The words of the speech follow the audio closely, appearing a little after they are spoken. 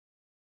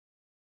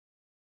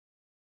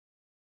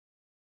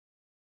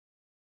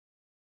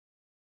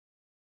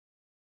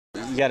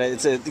you got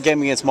it's a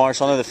game against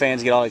Marshall. I know the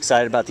fans get all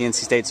excited about the NC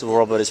States of the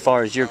world, but as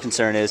far as your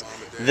concern is,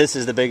 this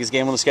is the biggest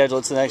game on the schedule.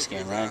 It's the next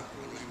game, right?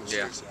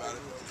 Yeah,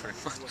 pretty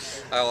much.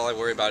 All I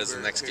worry about is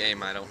the next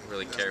game. I don't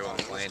really care who I'm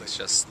playing. It's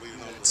just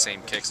the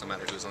same kicks no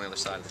matter who's on the other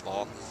side of the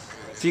ball.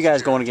 For you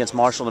guys going against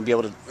Marshall and be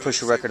able to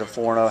push a record of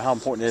 4-0, how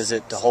important is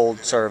it to hold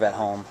serve at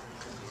home?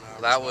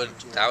 That would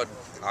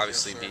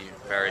obviously be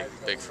very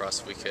big for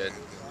us if we could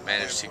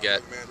manage to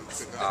get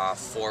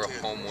 4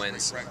 home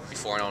wins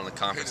before in the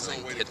conference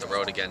and hit the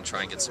road again and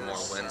try and get some more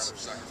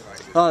wins.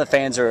 A lot of the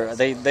fans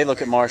they look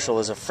at Marshall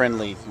as a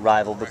friendly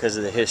rival because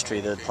of the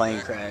history, the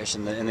plane crash,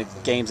 and the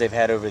games they've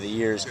had over the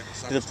years.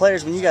 Do the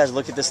players, when you guys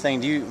look at this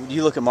thing, do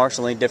you look at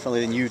Marshall any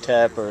differently than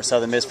UTEP or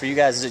Southern Miss? For you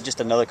guys, is it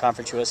just another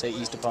Conference USA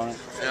East opponent?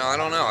 I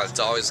don't know. It's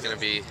always going to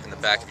be in the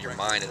back of your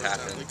mind. It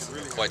happened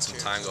quite some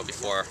time ago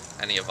before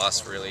any of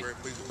us really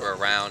were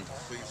around.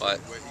 But,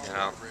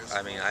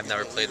 I mean, I've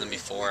never played them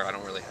before. I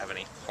don't really have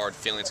any hard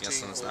feelings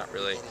against them. It's not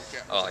really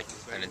like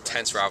an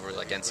intense rivalry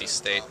like NC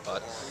State,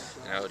 but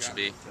it should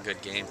be a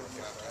good game.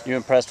 You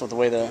impressed with the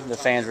way the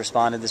fans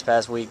responded this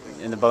past week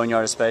in the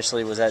Boneyard,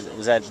 especially? Was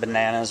that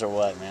bananas or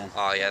what, man?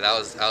 Oh yeah, that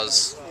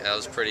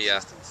was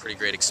pretty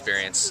great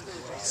experience.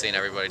 Seeing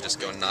everybody just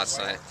go nuts.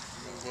 And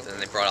then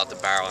they brought out the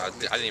barrel. I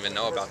didn't even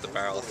know about the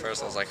barrel at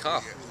first. I was like,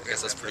 I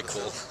guess that's pretty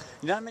cool.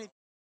 You know how many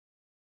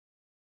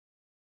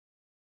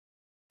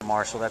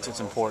Marshall, that's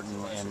what's important,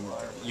 and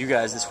you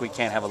guys this week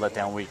can't have a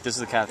letdown week. This is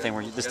the kind of thing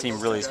where this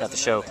team really has got to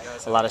show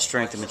a lot of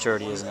strength and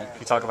maturity, isn't it? Can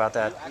you talk about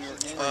that?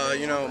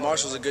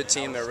 Marshall's a good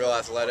team. They're real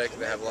athletic.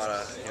 They have a lot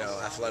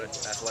of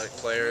athletic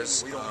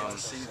players.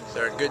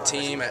 They're a good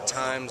team at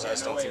times. I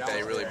just don't think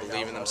they really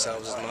believe in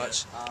themselves as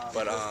much.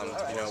 But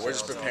we're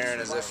just preparing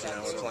as if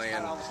we're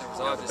playing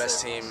the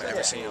best team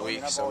every single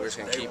week. So we're just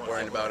gonna keep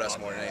worrying about us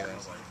more than anything.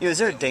 Is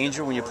there a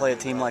danger when you play a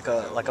team like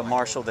a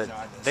Marshall that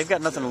they've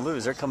got nothing to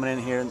lose? They're coming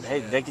in here and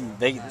hey,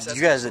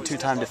 you guys are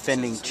 2-time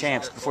defending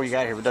champs before you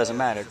got here, but it doesn't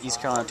matter.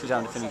 East Carolina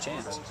 2-time defending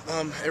champs.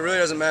 It really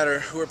doesn't matter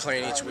who we're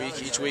playing each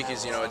week. Each week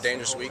is a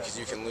dangerous week because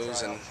you can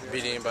lose and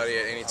beat anybody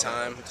at any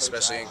time,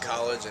 especially in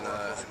college and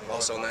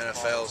also in the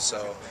NFL.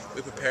 So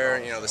we prepare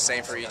the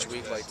same for each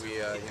week, like we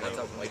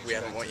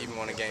haven't even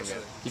won a game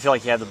yet. You feel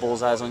like you have the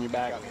bullseyes on your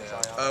back?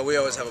 We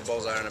always have a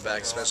bullseye on our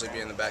back, especially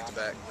being the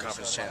back-to-back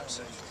conference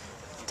champs.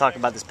 Talk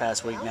about this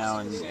past week now,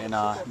 and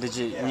did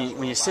you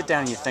when you sit down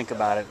and you think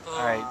about it,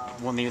 all right,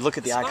 when you look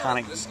at the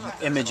iconic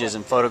images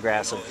and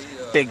photographs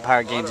of big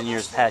Pirate games in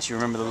years past, you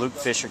remember the Luke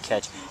Fisher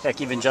catch,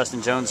 heck, even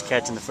Justin Jones'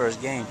 catch in the first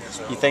game.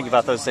 You think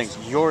about those things.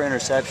 Your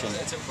interception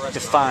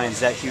defines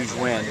that huge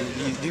win.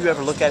 Do you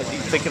ever look at it? Do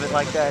you think of it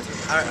like that?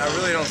 I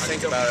really don't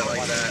think about it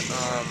like that.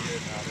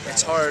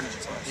 It's hard,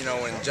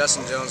 when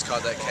Justin Jones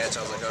caught that catch,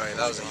 I was like, all right,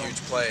 that was a huge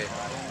play.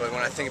 But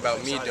when I think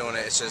about me doing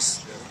it,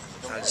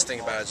 I just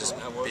think about it just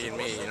being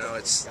me,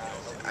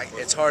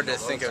 It's hard to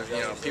think of,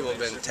 people have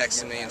been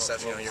texting me and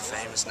stuff, you're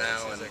famous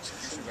now, and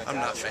I'm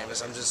not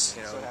famous. I'm just,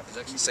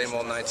 same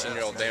old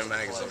 19-year-old Damon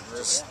Magazine,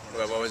 just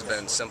who I've always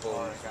been,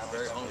 simple,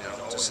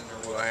 just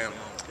who I am.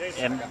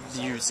 And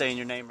you saying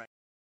your name right?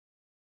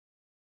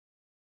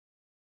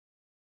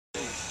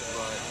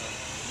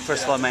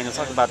 First of all, Emmanuel,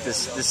 talk about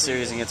this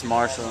series against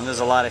Marshall, and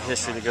there's a lot of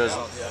history that goes.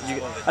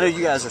 I know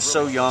you guys are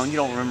so young, you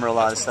don't remember a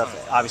lot of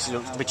stuff,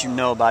 obviously, but you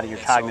know about it. You're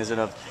cognizant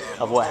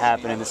of what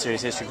happened in the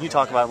series history. Can you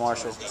talk about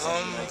Marshall?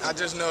 I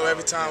just know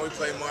every time we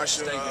play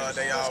Marshall,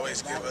 they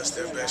always give us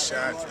their best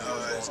shot.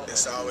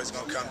 It's always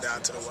going to come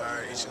down to the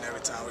wire each and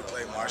every time we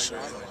play Marshall,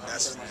 and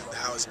that's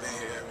how it's been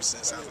here ever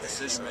since I've been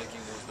here. So,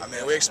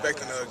 we're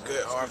expecting a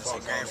good,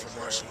 hard-fought game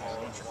from Marshall.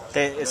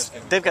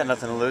 They've got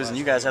nothing to lose, and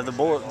you guys have the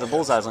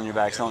bullseyes on your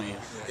backs, don't you?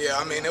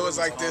 Yeah, it was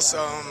like this,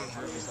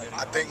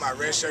 I think my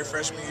redshirt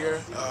freshman year,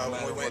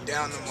 when we went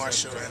down to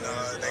Marshall, and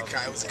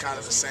it was kind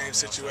of the same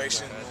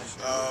situation.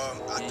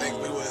 I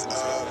think we was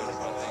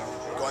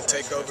going to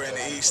take over in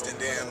the East, and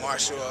then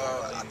Marshall,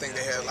 I think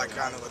they had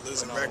kind of a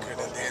losing record,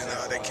 and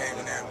then they came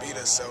in there and beat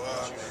us. So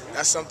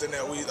that's something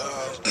that we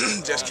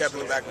just kept in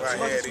the back of our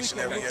head each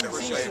and every year that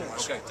we played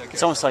Marshall.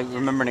 It's almost like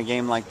remembering a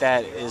game like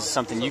that is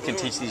something you can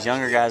teach these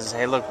younger guys is,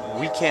 hey, look,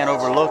 we can't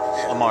overlook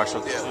a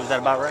Marshall. Yeah. Is that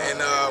about right?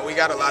 And we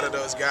got a lot of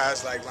those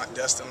guys, like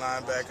Dustin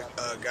linebacker,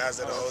 guys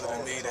that are older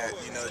than me that,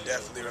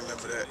 definitely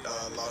remember that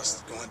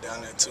loss going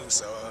down there too.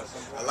 So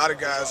a lot of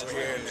guys were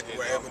here and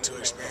were able to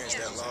experience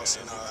that loss,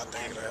 and I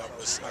think it'll help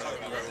us grow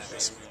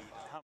this week.